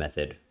and the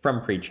method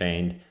from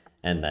pre-trained,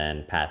 and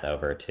then path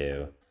over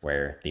to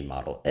where the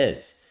model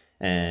is.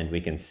 And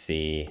we can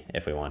see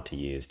if we want to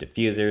use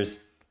diffusers,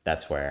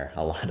 that's where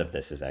a lot of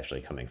this is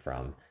actually coming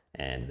from,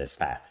 and this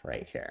path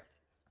right here.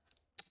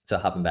 So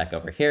hopping back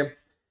over here,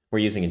 we're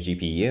using a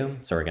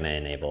GPU, so we're going to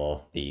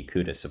enable the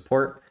CUDA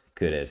support.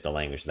 CUDA is the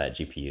language that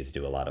GPUs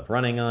do a lot of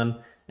running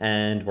on,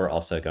 and we're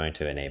also going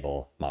to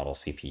enable model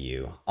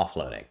CPU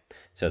offloading,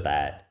 so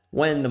that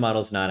when the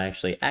model's not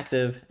actually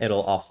active,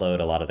 it'll offload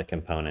a lot of the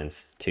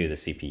components to the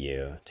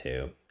CPU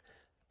to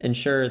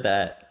ensure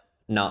that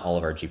not all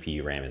of our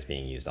GPU RAM is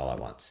being used all at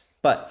once.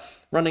 But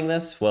running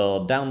this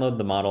will download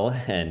the model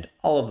and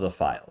all of the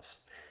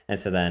files. And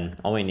so then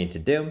all we need to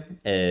do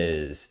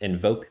is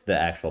invoke the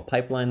actual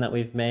pipeline that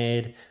we've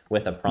made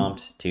with a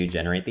prompt to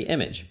generate the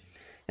image.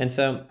 And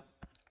so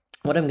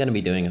what I'm going to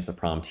be doing as the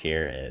prompt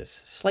here is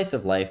slice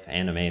of life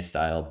anime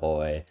style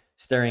boy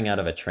staring out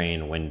of a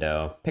train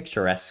window,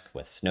 picturesque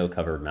with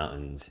snow-covered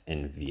mountains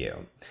in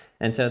view.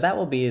 And so that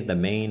will be the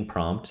main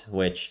prompt,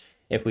 which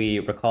if we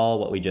recall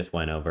what we just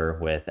went over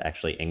with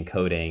actually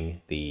encoding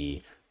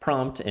the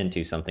prompt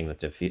into something that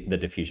the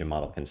diffusion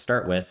model can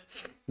start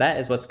with, that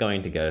is what's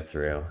going to go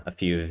through a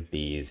few of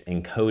these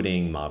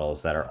encoding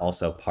models that are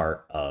also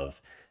part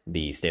of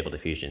the Stable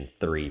Diffusion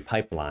 3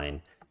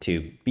 pipeline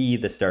to be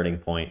the starting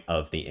point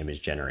of the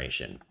image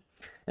generation.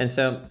 And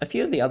so a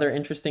few of the other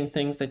interesting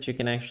things that you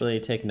can actually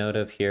take note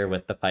of here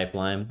with the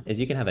pipeline is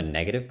you can have a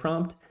negative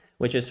prompt,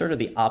 which is sort of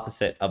the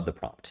opposite of the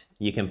prompt.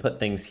 You can put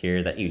things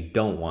here that you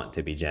don't want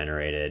to be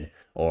generated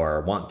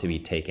or want to be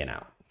taken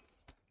out.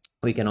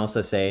 We can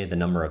also say the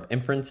number of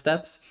inference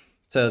steps.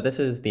 So this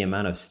is the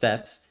amount of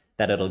steps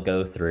that it'll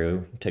go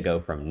through to go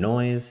from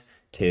noise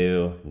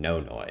to no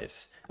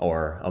noise,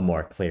 or a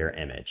more clear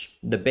image.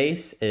 The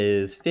base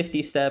is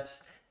 50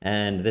 steps,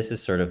 and this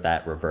is sort of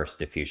that reverse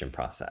diffusion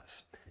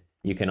process.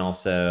 You can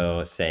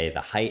also say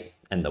the height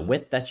and the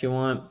width that you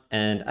want,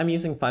 and I'm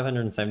using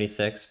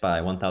 576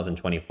 by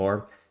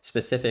 1024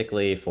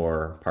 specifically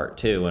for part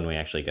 2 when we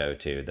actually go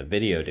to the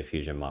video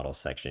diffusion model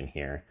section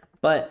here,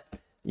 but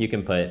you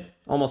can put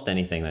almost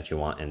anything that you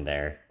want in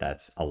there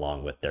that's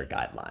along with their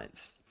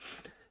guidelines.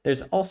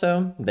 There's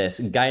also this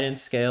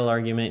guidance scale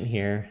argument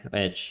here,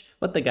 which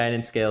what the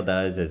guidance scale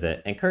does is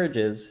it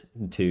encourages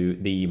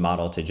the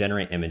model to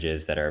generate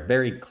images that are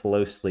very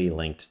closely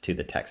linked to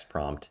the text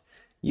prompt,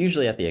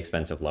 usually at the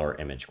expense of lower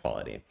image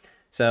quality.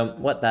 So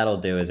what that'll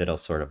do is it'll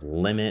sort of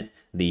limit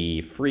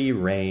the free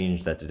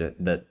range that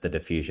the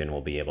diffusion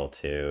will be able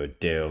to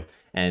do,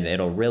 and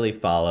it'll really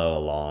follow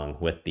along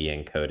with the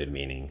encoded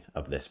meaning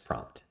of this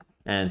prompt.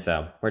 And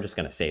so we're just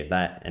going to save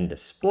that and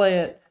display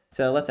it.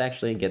 So let's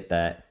actually get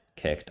that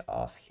kicked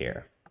off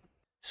here.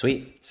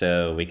 Sweet.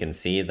 So we can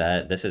see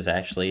that this is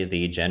actually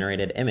the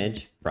generated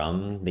image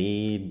from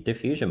the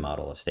diffusion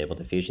model of Stable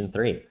Diffusion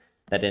 3.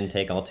 That didn't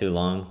take all too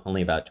long,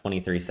 only about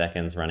 23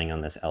 seconds running on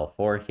this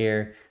L4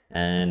 here,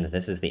 and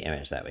this is the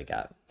image that we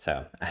got.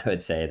 So I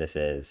would say this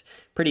is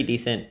pretty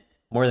decent,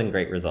 more than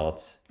great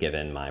results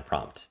given my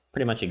prompt.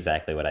 Pretty much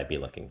exactly what I'd be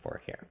looking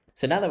for here.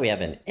 So now that we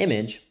have an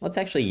image, let's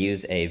actually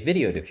use a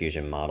video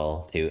diffusion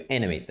model to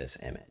animate this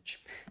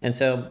image. And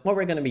so what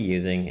we're going to be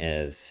using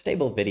is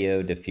Stable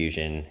Video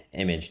Diffusion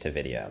Image to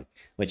Video,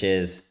 which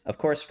is, of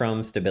course,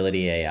 from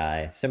Stability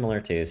AI,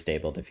 similar to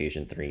Stable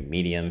Diffusion 3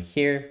 Medium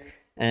here.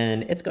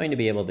 And it's going to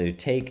be able to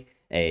take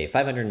a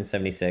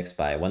 576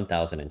 by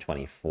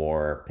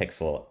 1024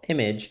 pixel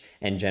image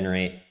and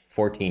generate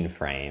 14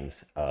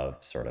 frames of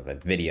sort of a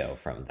video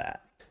from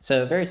that.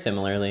 So very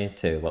similarly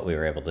to what we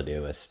were able to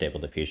do with Stable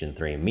Diffusion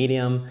 3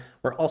 Medium,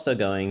 we're also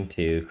going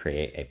to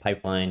create a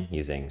pipeline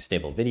using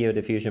Stable Video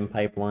Diffusion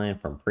pipeline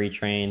from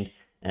pre-trained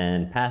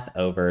and path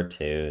over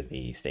to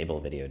the Stable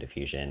Video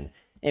Diffusion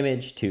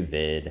image to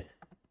vid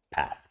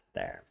path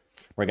there.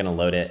 We're going to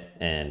load it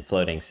in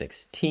floating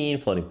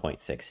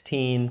point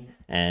 16,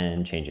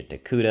 and change it to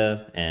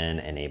CUDA and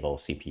enable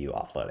CPU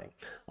offloading.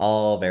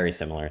 All very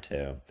similar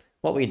to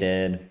what we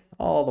did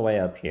all the way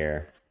up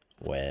here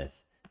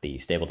with the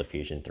Stable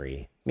Diffusion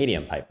 3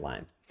 Medium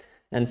pipeline.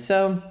 And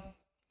so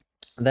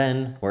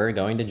then we're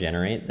going to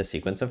generate the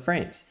sequence of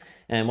frames.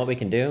 And what we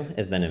can do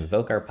is then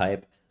invoke our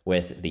pipe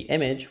with the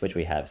image, which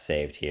we have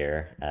saved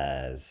here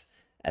as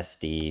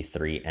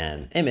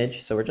SD3M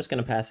image. So we're just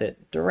going to pass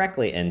it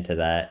directly into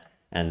that,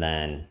 and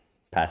then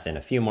pass in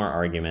a few more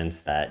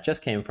arguments that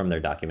just came from their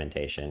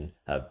documentation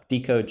of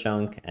decode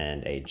chunk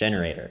and a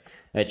generator,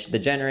 which the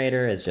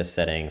generator is just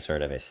setting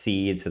sort of a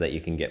seed so that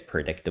you can get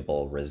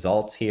predictable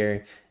results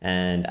here.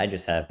 And I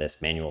just have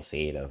this manual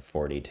seed of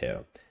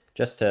 42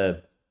 just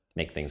to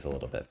make things a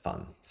little bit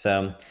fun.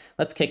 So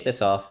let's kick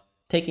this off,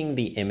 taking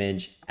the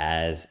image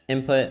as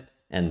input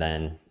and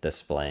then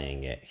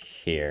displaying it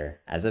here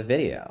as a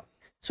video.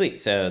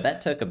 Sweet, so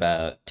that took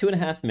about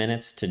 2.5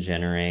 minutes to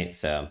generate,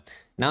 so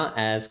not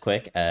as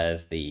quick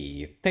as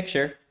the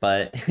picture,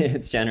 but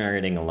it's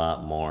generating a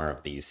lot more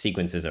of these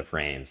sequences of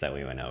frames that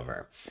we went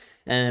over.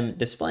 And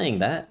displaying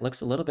that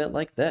looks a little bit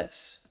like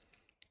this.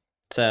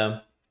 So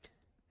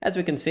as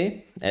we can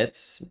see,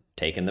 it's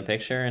taken the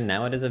picture and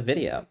now it is a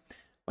video.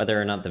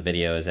 Whether or not the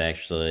video is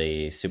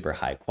actually super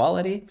high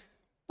quality,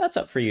 that's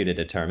up for you to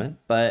determine,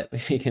 but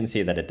we can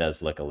see that it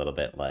does look a little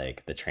bit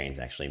like the train's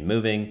actually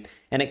moving,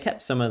 and it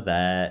kept some of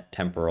that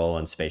temporal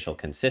and spatial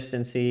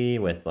consistency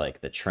with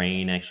like the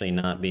train actually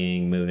not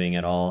being moving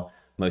at all,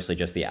 mostly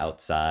just the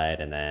outside,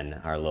 and then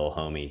our little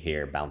homie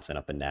here bouncing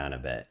up and down a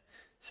bit.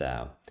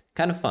 So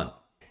kind of fun.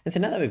 And so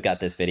now that we've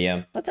got this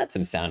video, let's add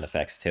some sound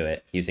effects to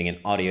it using an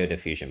audio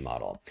diffusion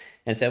model.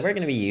 And so we're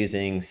going to be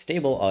using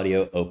Stable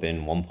Audio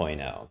Open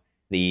 1.0.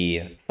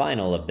 The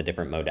final of the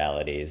different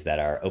modalities that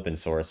are open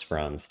source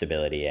from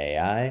Stability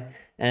AI.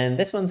 And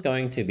this one's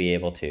going to be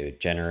able to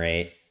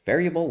generate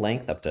variable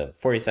length up to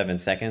 47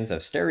 seconds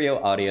of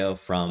stereo audio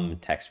from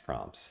text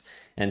prompts.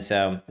 And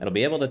so it'll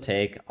be able to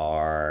take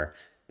our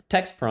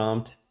text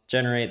prompt,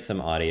 generate some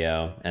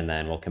audio, and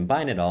then we'll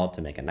combine it all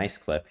to make a nice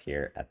clip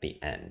here at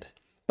the end.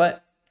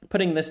 But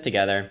putting this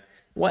together,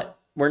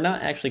 we're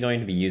not actually going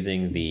to be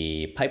using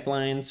the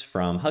pipelines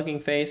from Hugging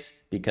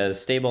Face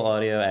because Stable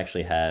Audio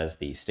actually has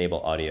the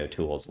Stable Audio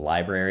Tools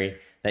library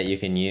that you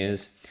can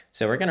use.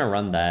 So we're going to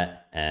run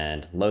that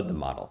and load the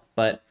model.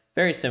 But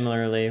very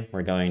similarly,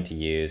 we're going to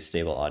use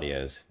Stable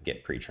Audio's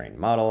get pre-trained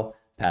model,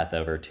 path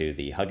over to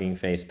the Hugging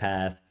Face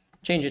path,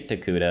 change it to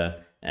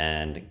CUDA,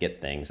 and get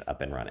things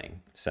up and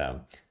running.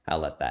 So I'll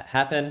let that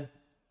happen.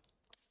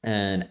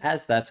 And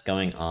as that's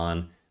going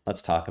on,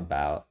 let's talk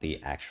about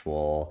the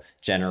actual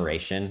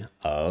generation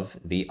of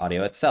the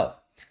audio itself.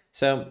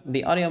 So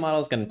the audio model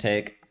is going to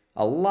take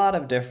a lot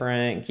of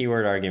different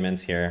keyword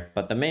arguments here,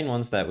 but the main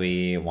ones that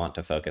we want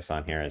to focus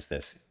on here is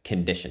this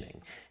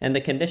conditioning. And the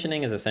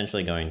conditioning is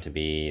essentially going to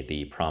be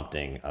the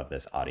prompting of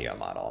this audio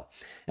model.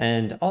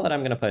 And all that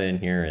I'm going to put in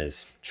here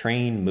is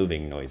train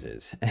moving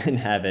noises and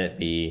have it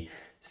be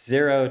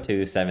 0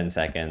 to 7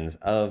 seconds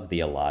of the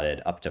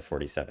allotted up to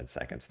 47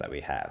 seconds that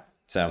we have.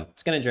 So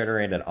it's going to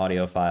generate an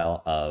audio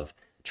file of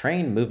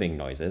train moving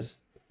noises,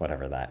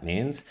 whatever that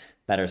means,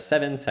 that are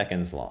 7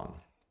 seconds long.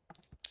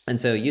 And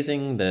so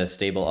using the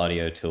Stable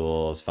Audio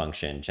Tools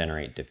function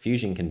generate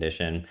diffusion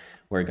condition,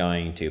 we're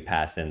going to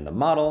pass in the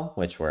model,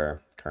 which we're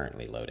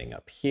currently loading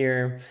up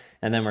here.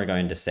 And then we're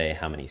going to say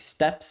how many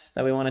steps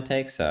that we want to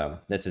take. So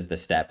this is the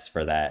steps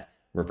for that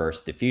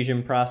reverse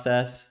diffusion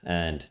process.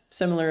 And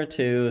similar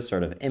to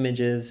sort of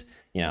images,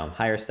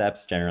 higher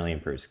steps generally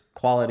improves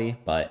quality,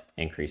 but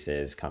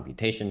increases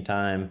computation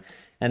time.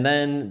 And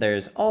then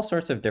there's all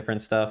sorts of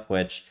different stuff,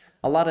 which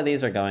a lot of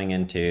these are going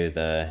into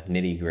the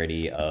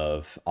nitty-gritty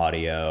of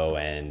audio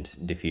and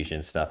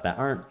diffusion stuff that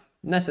aren't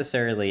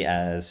necessarily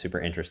as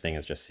super interesting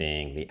as just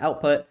seeing the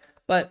output,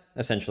 but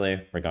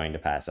essentially we're going to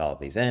pass all of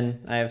these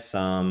in. I have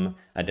some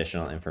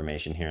additional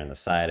information here on the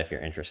side if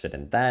you're interested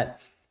in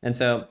that. And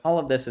so all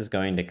of this is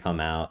going to come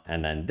out,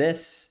 and then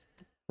this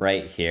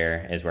right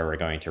here is where we're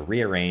going to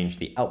rearrange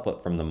the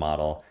output from the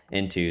model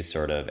into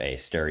sort of a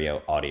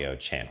stereo audio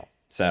channel.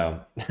 So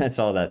that's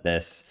all that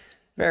this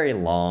very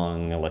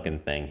long looking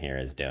thing here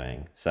is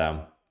doing.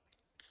 So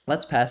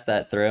let's pass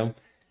that through.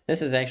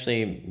 This is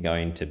actually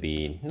going to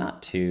be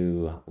not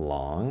too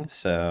long,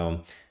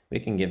 so we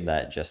can give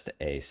that just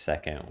a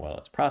second while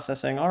it's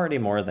processing. Already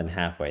more than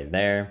halfway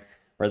there.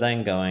 We're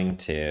then going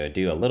to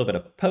do a little bit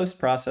of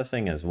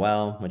post-processing as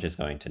well, which is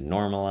going to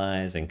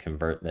normalize and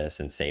convert this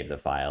and save the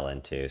file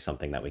into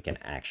something that we can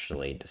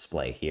actually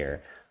display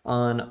here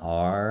on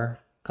our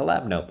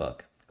collab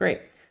notebook.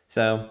 Great.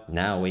 So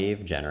now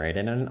we've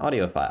generated an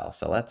audio file.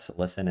 So let's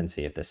listen and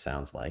see if this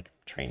sounds like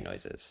train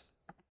noises.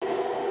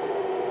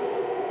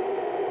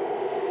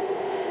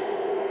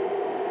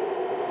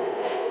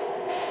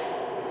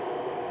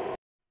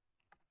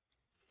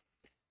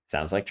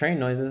 Sounds like train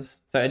noises.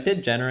 So it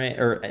did generate,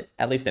 or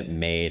at least it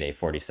made a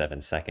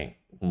 47-second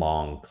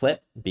long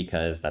clip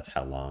because that's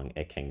how long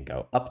it can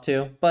go up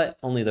to, but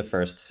only the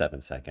first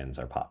 7 seconds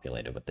are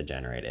populated with the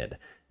generated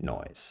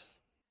noise.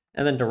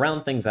 And then to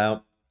round things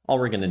out, all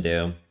we're going to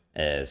do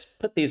is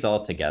put these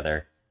all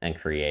together and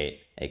create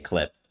a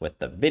clip with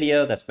the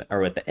video that's been, or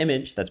with the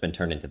image that's been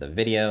turned into the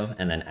video,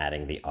 and then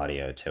adding the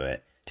audio to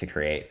it to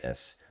create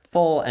this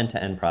full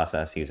end-to-end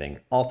process using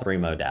all three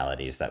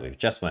modalities that we've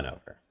just went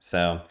over.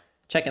 So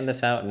checking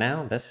this out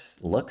now,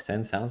 this looks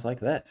and sounds like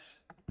this.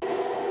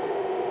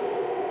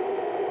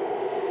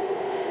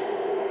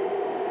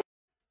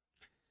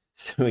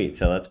 Sweet,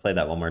 so let's play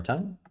that one more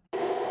time.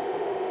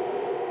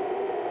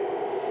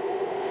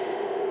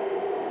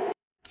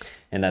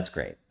 And that's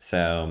great.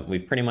 So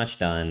we've pretty much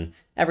done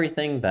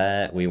everything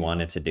that we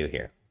wanted to do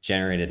here.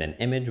 Generated an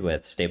image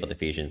with Stable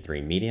Diffusion 3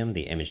 Medium,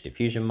 the image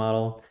diffusion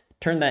model,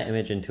 turned that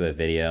image into a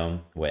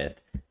video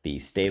with the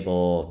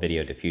Stable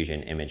Video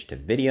Diffusion image to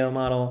video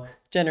model,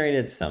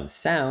 generated some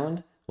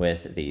sound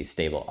with the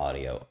Stable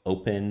Audio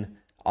Open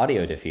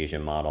audio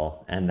diffusion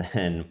model, and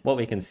then what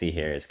we can see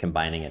here is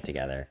combining it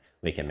together,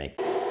 we can make.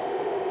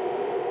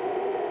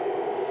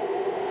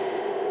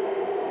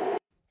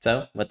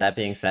 So with that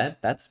being said,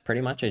 that's pretty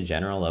much a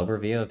general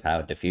overview of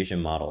how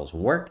diffusion models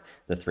work,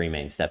 the three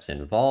main steps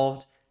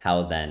involved,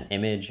 how then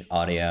image,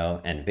 audio,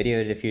 and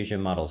video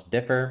diffusion models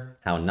differ,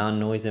 how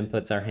non-noise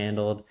inputs are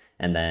handled,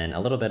 and then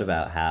a little bit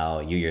about how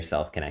you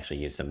yourself can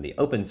actually use some of the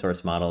open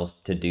source models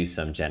to do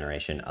some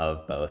generation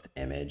of both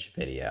image,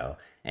 video,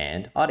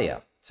 and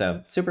audio.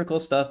 So super cool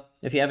stuff.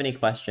 If you have any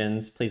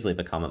questions, please leave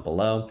a comment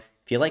below.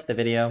 If you like the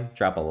video,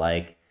 drop a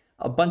like.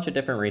 A bunch of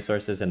different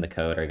resources in the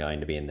code are going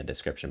to be in the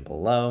description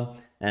below.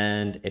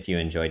 And if you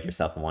enjoyed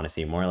yourself and want to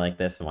see more like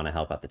this and want to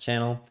help out the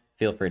channel,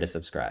 feel free to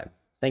subscribe.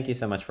 Thank you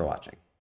so much for watching.